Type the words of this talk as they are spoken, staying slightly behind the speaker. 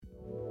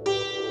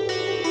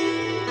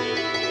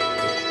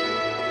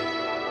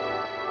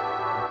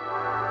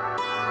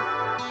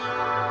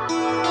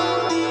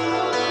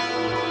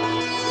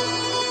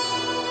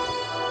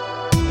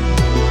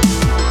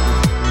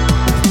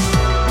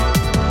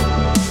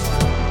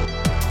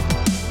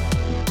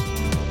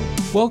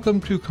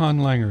Welcome to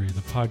Conlangery,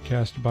 the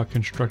podcast about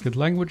constructed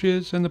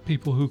languages and the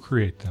people who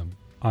create them.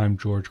 I'm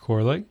George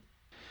Corley.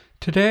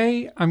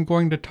 Today, I'm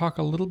going to talk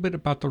a little bit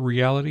about the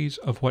realities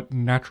of what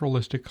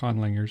naturalistic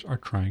conlangers are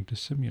trying to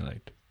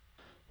simulate.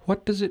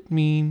 What does it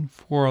mean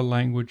for a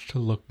language to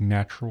look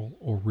natural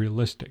or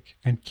realistic?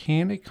 And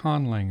can a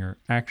conlanger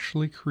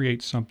actually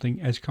create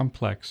something as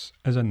complex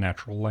as a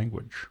natural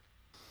language?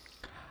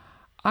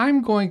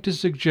 I'm going to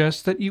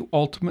suggest that you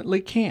ultimately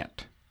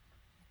can't,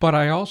 but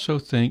I also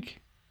think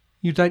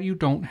that you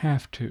don't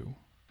have to.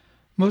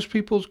 Most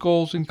people's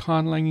goals in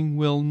conlanging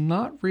will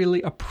not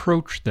really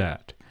approach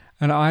that,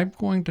 and I'm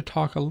going to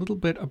talk a little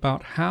bit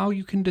about how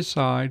you can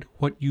decide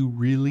what you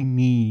really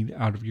need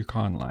out of your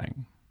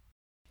conlang.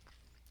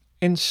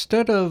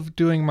 Instead of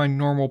doing my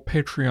normal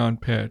Patreon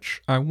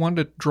pitch, I want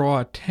to draw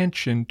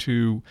attention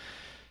to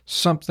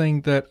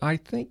something that I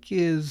think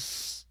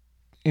is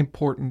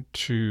important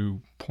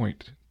to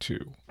point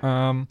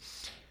to.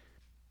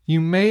 You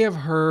may have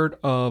heard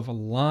of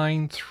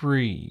Line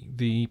 3,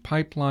 the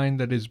pipeline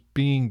that is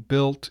being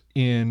built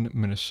in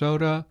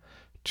Minnesota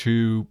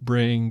to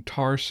bring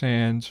tar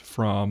sands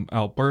from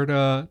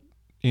Alberta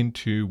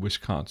into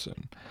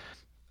Wisconsin.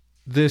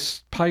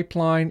 This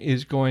pipeline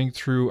is going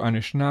through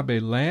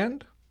Anishinaabe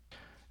land.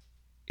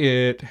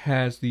 It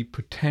has the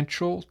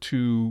potential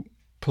to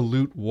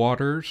pollute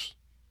waters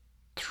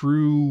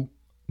through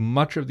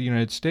much of the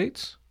United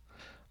States.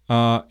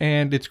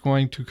 And it's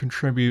going to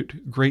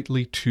contribute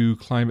greatly to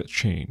climate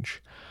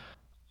change.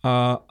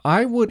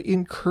 I would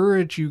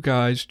encourage you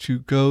guys to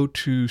go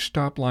to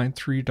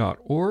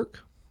stopline3.org.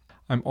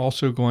 I'm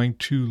also going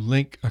to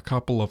link a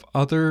couple of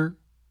other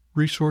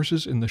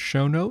resources in the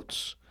show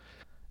notes.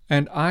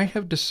 And I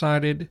have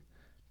decided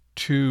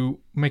to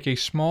make a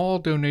small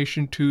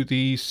donation to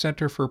the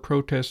Center for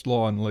Protest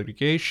Law and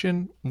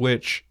Litigation,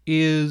 which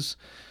is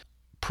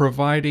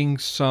providing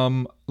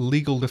some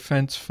legal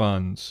defense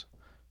funds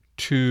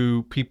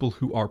to people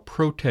who are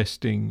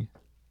protesting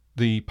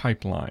the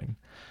pipeline.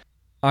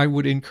 I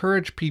would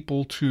encourage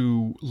people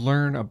to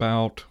learn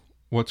about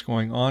what's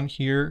going on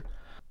here.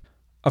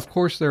 Of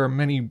course, there are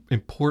many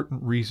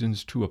important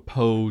reasons to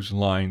oppose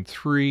Line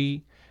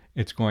 3.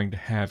 It's going to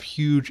have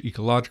huge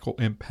ecological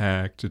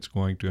impacts. It's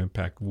going to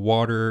impact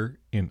water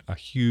in a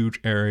huge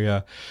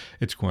area.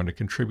 It's going to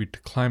contribute to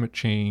climate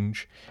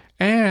change.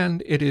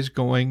 And it is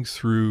going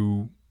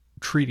through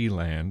treaty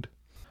land.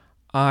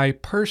 I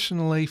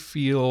personally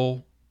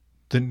feel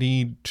the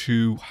need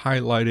to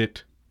highlight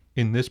it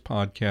in this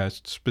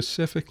podcast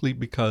specifically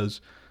because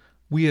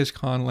we as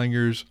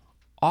conlangers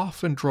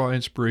often draw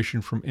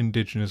inspiration from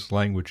indigenous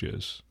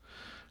languages.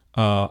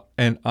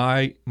 And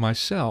I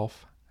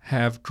myself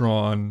have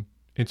drawn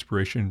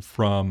inspiration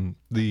from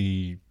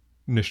the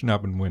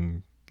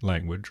Anishinaabemowin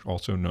language,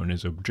 also known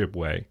as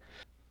Ojibwe.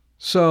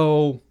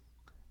 So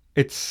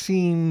it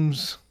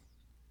seems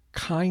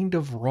kind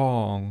of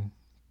wrong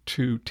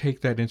to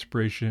take that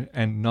inspiration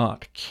and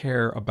not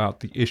care about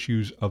the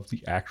issues of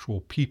the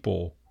actual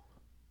people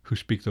who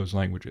speak those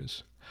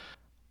languages.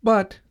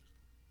 But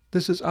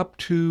this is up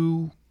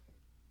to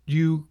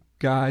you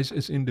guys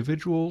as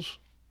individuals,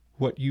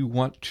 what you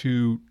want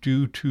to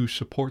do to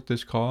support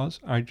this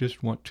cause. I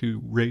just want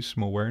to raise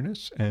some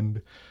awareness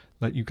and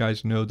let you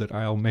guys know that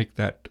I'll make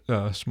that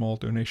small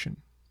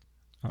donation.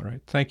 All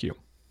right, thank you.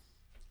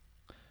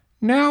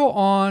 Now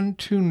on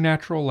to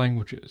natural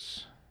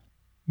languages.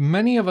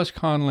 Many of us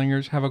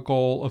conlangers have a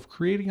goal of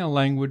creating a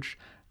language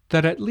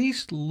that at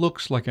least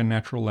looks like a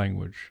natural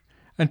language,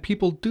 and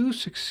people do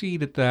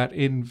succeed at that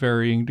in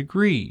varying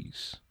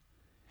degrees.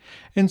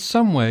 In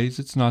some ways,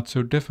 it's not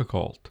so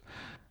difficult.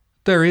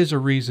 There is a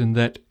reason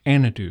that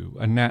Anadu,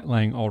 a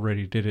natlang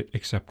already did it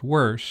except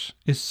worse,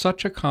 is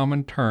such a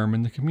common term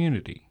in the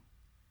community.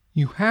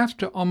 You have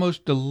to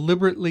almost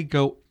deliberately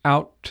go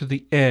out to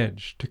the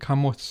edge to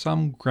come with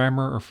some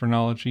grammar or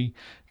phonology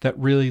that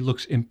really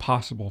looks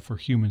impossible for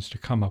humans to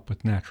come up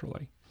with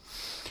naturally.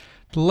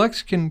 The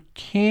lexicon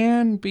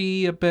can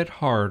be a bit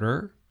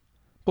harder,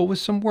 but with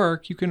some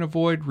work you can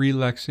avoid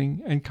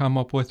relexing and come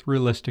up with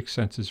realistic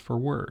senses for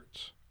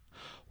words.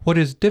 What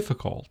is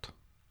difficult,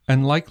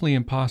 and likely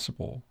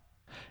impossible,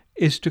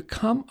 is to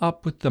come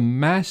up with the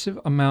massive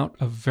amount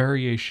of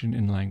variation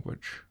in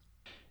language.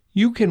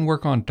 You can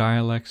work on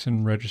dialects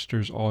and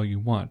registers all you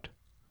want,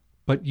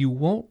 but you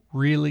won't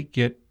really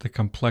get the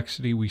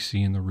complexity we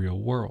see in the real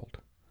world.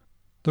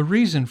 The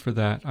reason for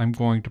that I'm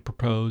going to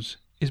propose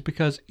is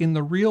because in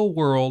the real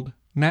world,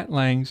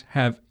 natlangs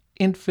have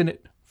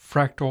infinite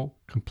fractal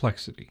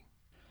complexity.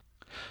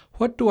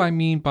 What do I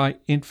mean by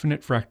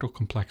infinite fractal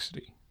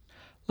complexity?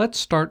 Let's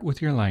start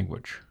with your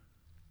language.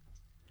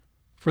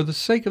 For the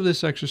sake of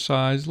this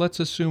exercise, let's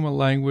assume a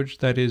language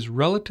that is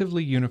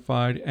relatively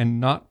unified and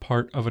not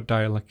part of a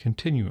dialect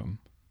continuum.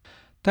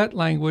 That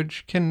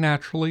language can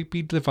naturally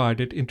be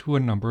divided into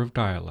a number of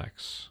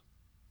dialects,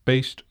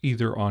 based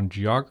either on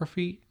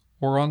geography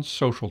or on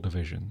social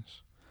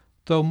divisions,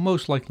 though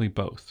most likely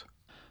both.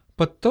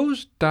 But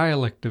those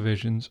dialect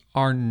divisions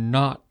are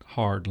not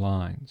hard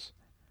lines,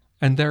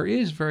 and there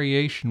is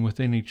variation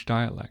within each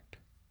dialect.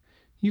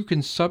 You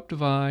can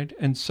subdivide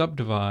and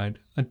subdivide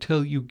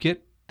until you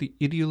get the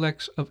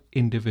idiolects of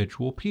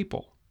individual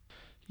people.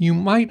 You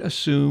might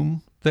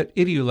assume that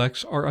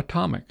idiolects are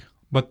atomic,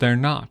 but they're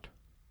not.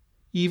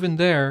 Even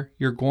there,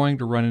 you're going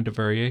to run into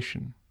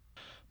variation.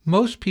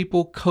 Most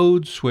people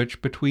code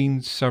switch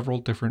between several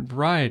different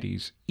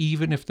varieties,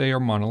 even if they are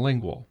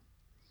monolingual.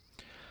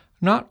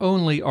 Not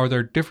only are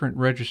there different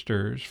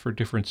registers for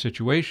different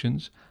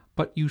situations,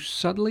 but you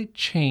subtly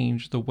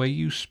change the way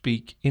you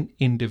speak in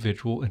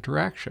individual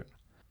interaction.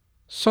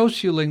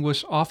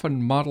 Sociolinguists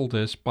often model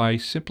this by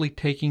simply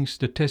taking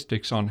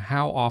statistics on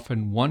how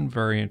often one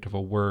variant of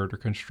a word or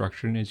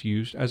construction is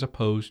used as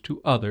opposed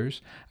to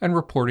others and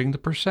reporting the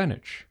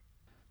percentage.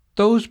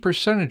 Those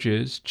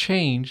percentages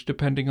change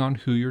depending on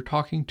who you're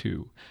talking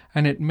to,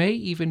 and it may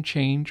even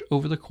change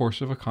over the course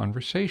of a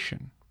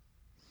conversation.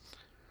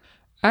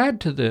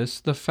 Add to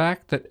this the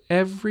fact that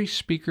every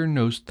speaker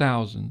knows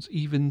thousands,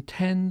 even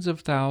tens of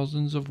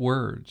thousands of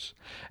words,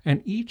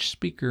 and each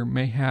speaker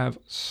may have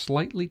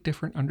slightly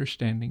different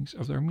understandings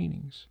of their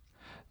meanings.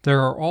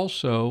 There are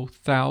also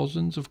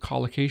thousands of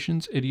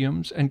collocations,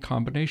 idioms, and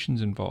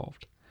combinations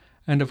involved,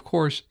 and of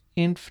course,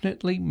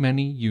 infinitely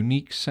many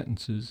unique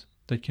sentences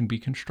that can be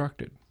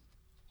constructed.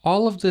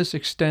 All of this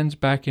extends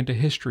back into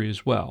history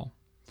as well.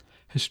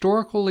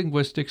 Historical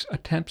linguistics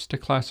attempts to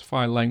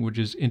classify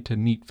languages into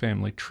neat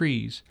family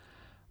trees,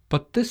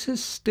 but this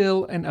is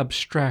still an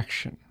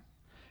abstraction.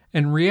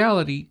 In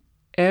reality,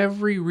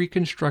 every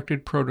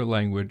reconstructed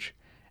proto-language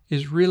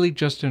is really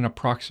just an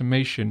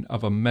approximation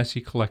of a messy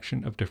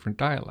collection of different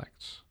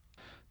dialects.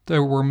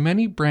 There were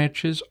many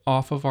branches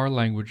off of our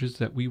languages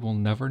that we will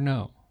never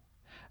know,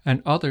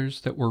 and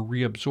others that were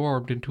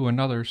reabsorbed into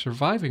another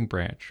surviving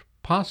branch,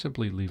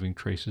 possibly leaving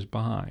traces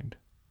behind.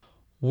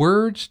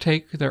 Words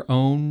take their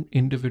own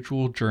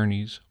individual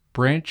journeys,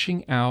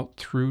 branching out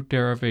through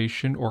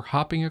derivation or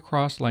hopping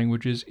across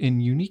languages in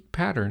unique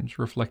patterns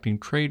reflecting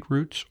trade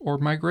routes or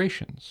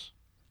migrations.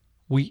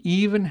 We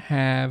even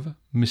have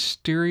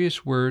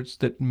mysterious words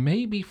that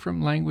may be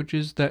from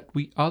languages that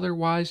we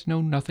otherwise know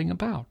nothing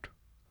about.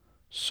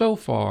 So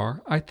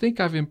far, I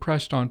think I've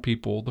impressed on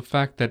people the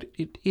fact that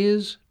it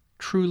is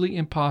truly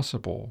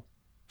impossible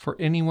for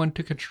anyone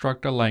to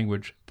construct a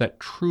language that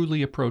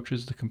truly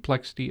approaches the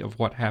complexity of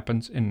what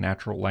happens in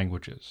natural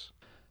languages.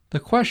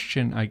 The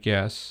question, I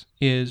guess,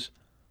 is,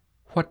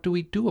 what do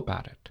we do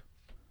about it?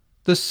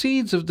 The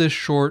seeds of this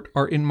short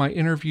are in my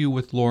interview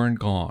with Lauren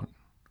Gawne.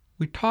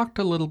 We talked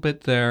a little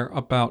bit there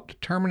about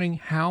determining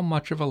how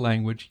much of a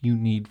language you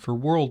need for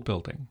world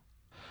building.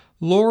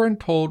 Lauren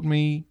told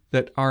me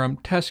that Aram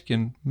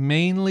Teskin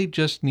mainly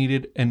just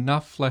needed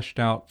enough fleshed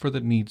out for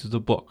the needs of the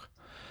book,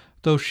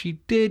 though she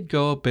did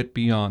go a bit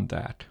beyond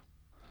that.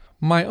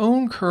 My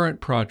own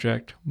current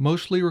project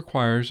mostly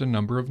requires a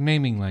number of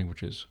naming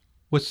languages,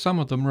 with some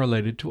of them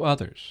related to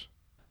others.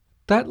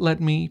 That led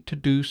me to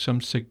do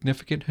some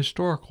significant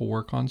historical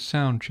work on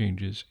sound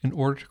changes in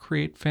order to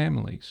create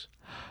families,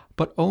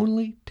 but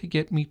only to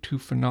get me to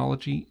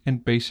phonology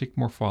and basic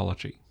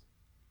morphology.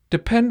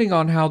 Depending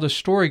on how the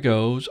story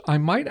goes, I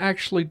might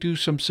actually do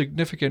some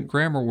significant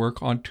grammar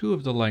work on 2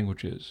 of the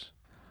languages.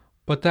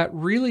 But that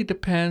really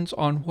depends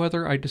on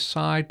whether I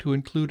decide to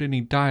include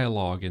any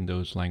dialogue in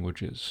those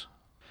languages.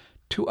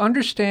 To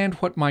understand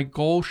what my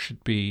goal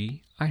should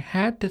be, I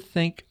had to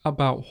think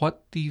about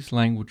what these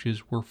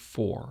languages were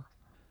for.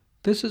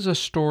 This is a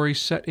story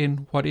set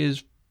in what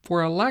is,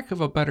 for a lack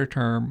of a better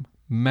term,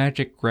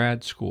 magic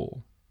grad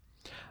school.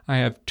 I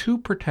have 2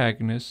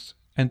 protagonists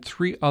and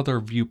 3 other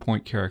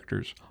viewpoint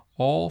characters,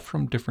 all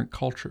from different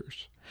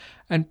cultures,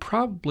 and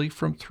probably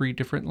from 3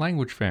 different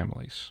language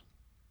families.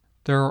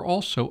 There are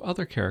also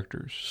other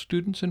characters,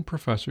 students and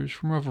professors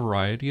from a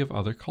variety of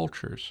other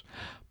cultures,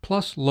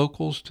 plus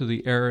locals to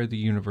the area the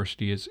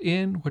university is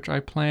in, which I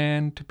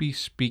plan to be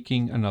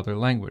speaking another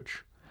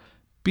language.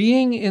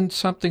 Being in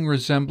something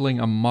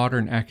resembling a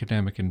modern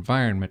academic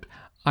environment,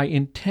 I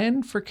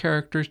intend for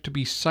characters to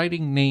be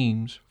citing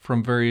names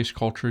from various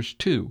cultures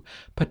too,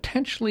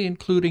 potentially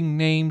including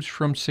names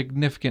from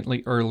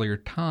significantly earlier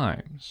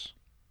times.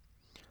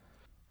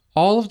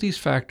 All of these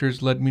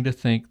factors led me to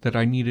think that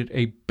I needed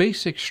a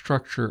basic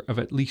structure of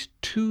at least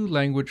 2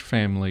 language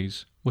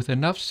families with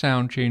enough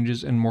sound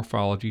changes and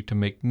morphology to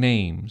make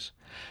names,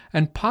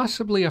 and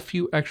possibly a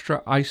few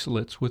extra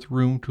isolates with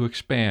room to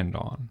expand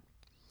on.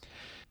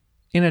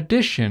 In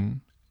addition,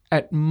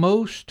 at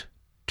most,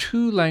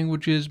 2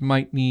 languages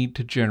might need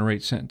to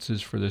generate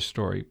sentences for this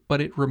story,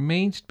 but it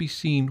remains to be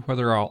seen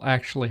whether I'll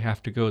actually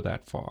have to go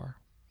that far.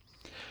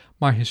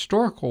 My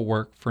historical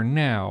work for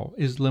now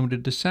is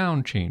limited to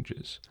sound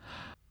changes.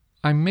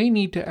 I may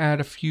need to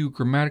add a few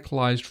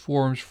grammaticalized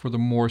forms for the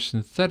more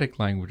synthetic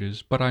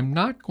languages, but I'm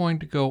not going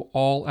to go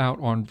all out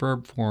on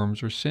verb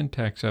forms or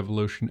syntax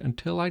evolution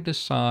until I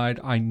decide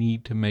I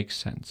need to make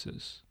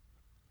sentences.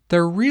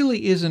 There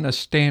really isn't a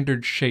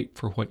standard shape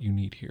for what you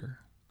need here.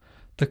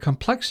 The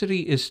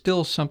complexity is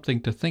still something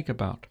to think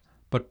about,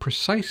 but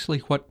precisely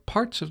what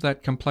parts of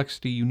that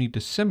complexity you need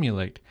to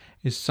simulate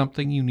is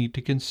something you need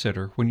to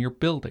consider when you're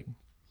building.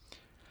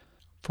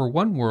 For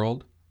one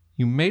world,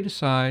 you may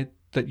decide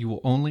that you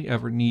will only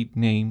ever need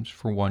names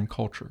for one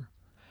culture,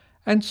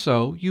 and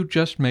so you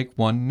just make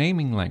one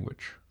naming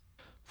language.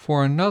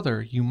 For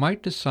another, you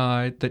might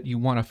decide that you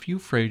want a few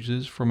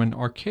phrases from an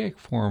archaic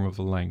form of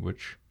the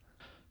language.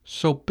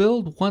 So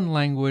build one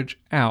language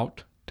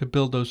out to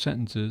build those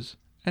sentences,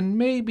 and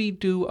maybe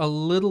do a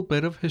little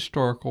bit of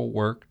historical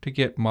work to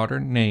get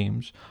modern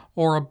names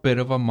or a bit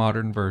of a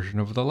modern version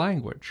of the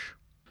language.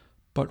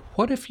 But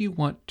what if you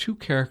want two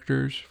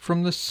characters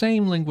from the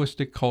same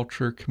linguistic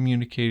culture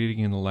communicating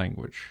in the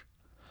language?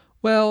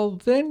 Well,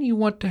 then you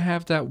want to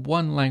have that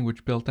one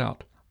language built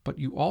out, but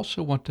you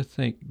also want to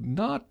think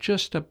not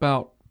just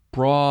about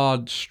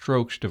broad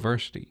strokes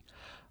diversity,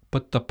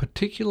 but the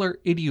particular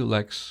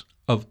idiolects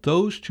of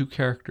those two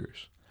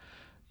characters.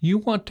 You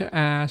want to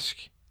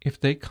ask if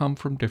they come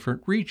from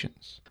different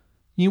regions.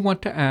 You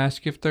want to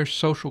ask if their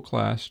social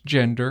class,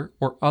 gender,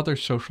 or other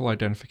social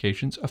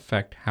identifications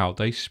affect how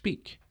they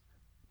speak.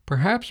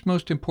 Perhaps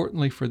most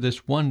importantly for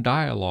this one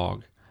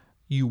dialogue,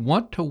 you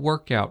want to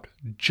work out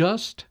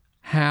just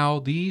how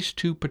these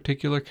two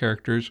particular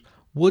characters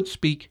would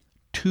speak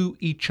to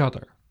each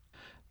other.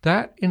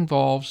 That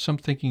involves some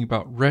thinking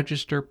about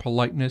register,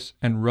 politeness,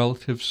 and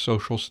relative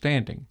social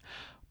standing,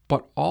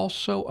 but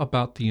also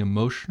about the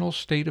emotional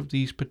state of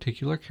these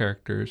particular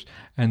characters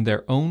and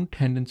their own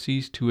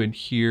tendencies to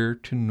adhere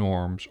to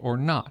norms or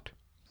not.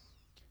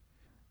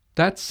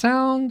 That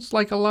sounds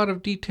like a lot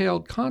of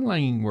detailed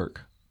conlanging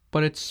work,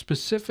 but it's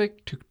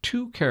specific to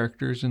two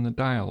characters in the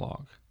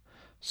dialogue.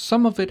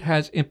 Some of it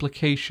has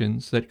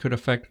implications that could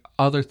affect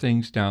other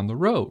things down the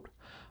road,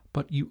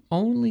 but you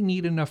only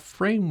need enough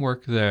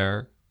framework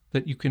there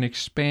that you can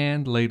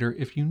expand later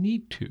if you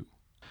need to.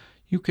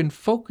 You can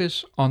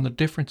focus on the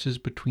differences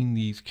between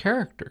these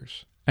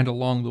characters, and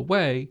along the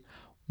way,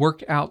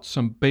 work out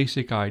some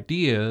basic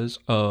ideas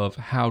of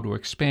how to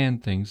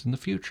expand things in the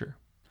future.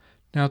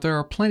 Now, there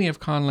are plenty of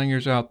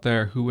conlangers out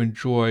there who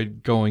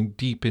enjoyed going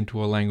deep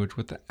into a language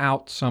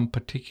without some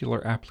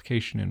particular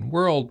application in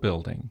world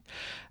building,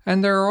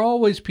 and there are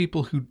always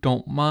people who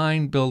don't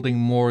mind building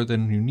more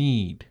than you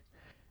need.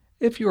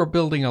 If you are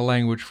building a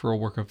language for a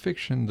work of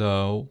fiction,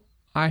 though,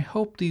 I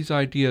hope these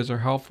ideas are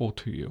helpful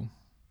to you.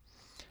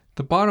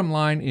 The bottom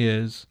line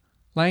is,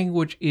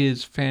 language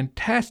is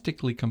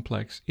fantastically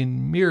complex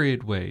in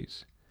myriad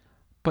ways,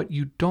 but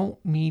you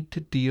don't need to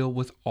deal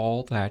with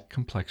all that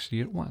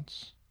complexity at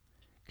once.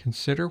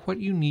 Consider what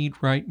you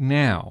need right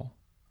now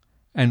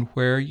and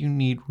where you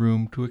need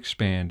room to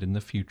expand in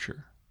the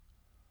future.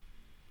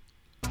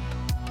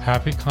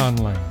 Happy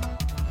conlang.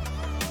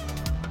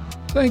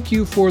 Thank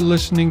you for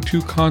listening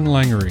to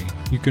Conlangery.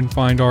 You can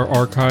find our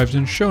archives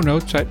and show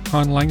notes at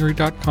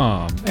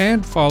conlangery.com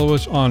and follow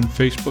us on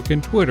Facebook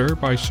and Twitter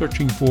by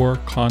searching for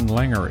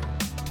Conlangery.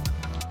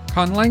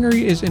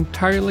 Conlangery is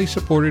entirely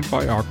supported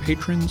by our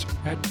patrons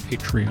at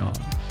Patreon.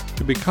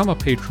 To become a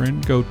patron,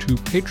 go to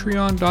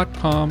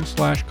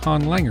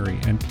patreon.com/conlangery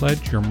and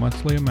pledge your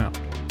monthly amount.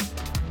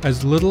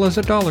 As little as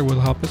 $1 will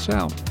help us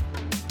out.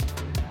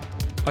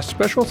 A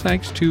special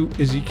thanks to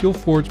Ezekiel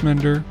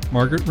Fordsmender,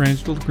 Margaret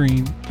Ransdell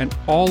Green, and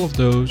all of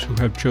those who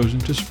have chosen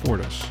to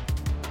support us.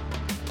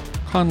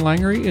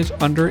 Conlangery is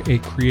under a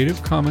Creative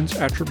Commons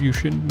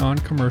Attribution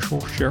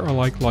Non-Commercial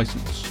Share-alike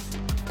license.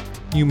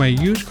 You may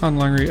use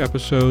Conlangery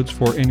episodes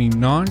for any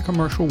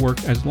non-commercial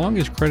work as long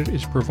as credit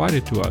is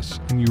provided to us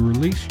and you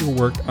release your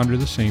work under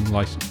the same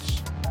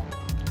license.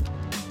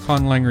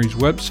 Conlangery's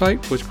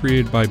website was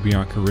created by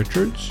Bianca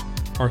Richards.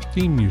 Our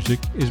theme music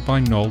is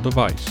by Null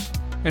Device.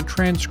 And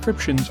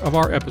transcriptions of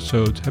our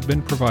episodes have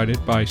been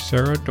provided by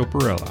Sarah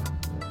Doparella.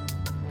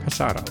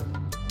 Casado.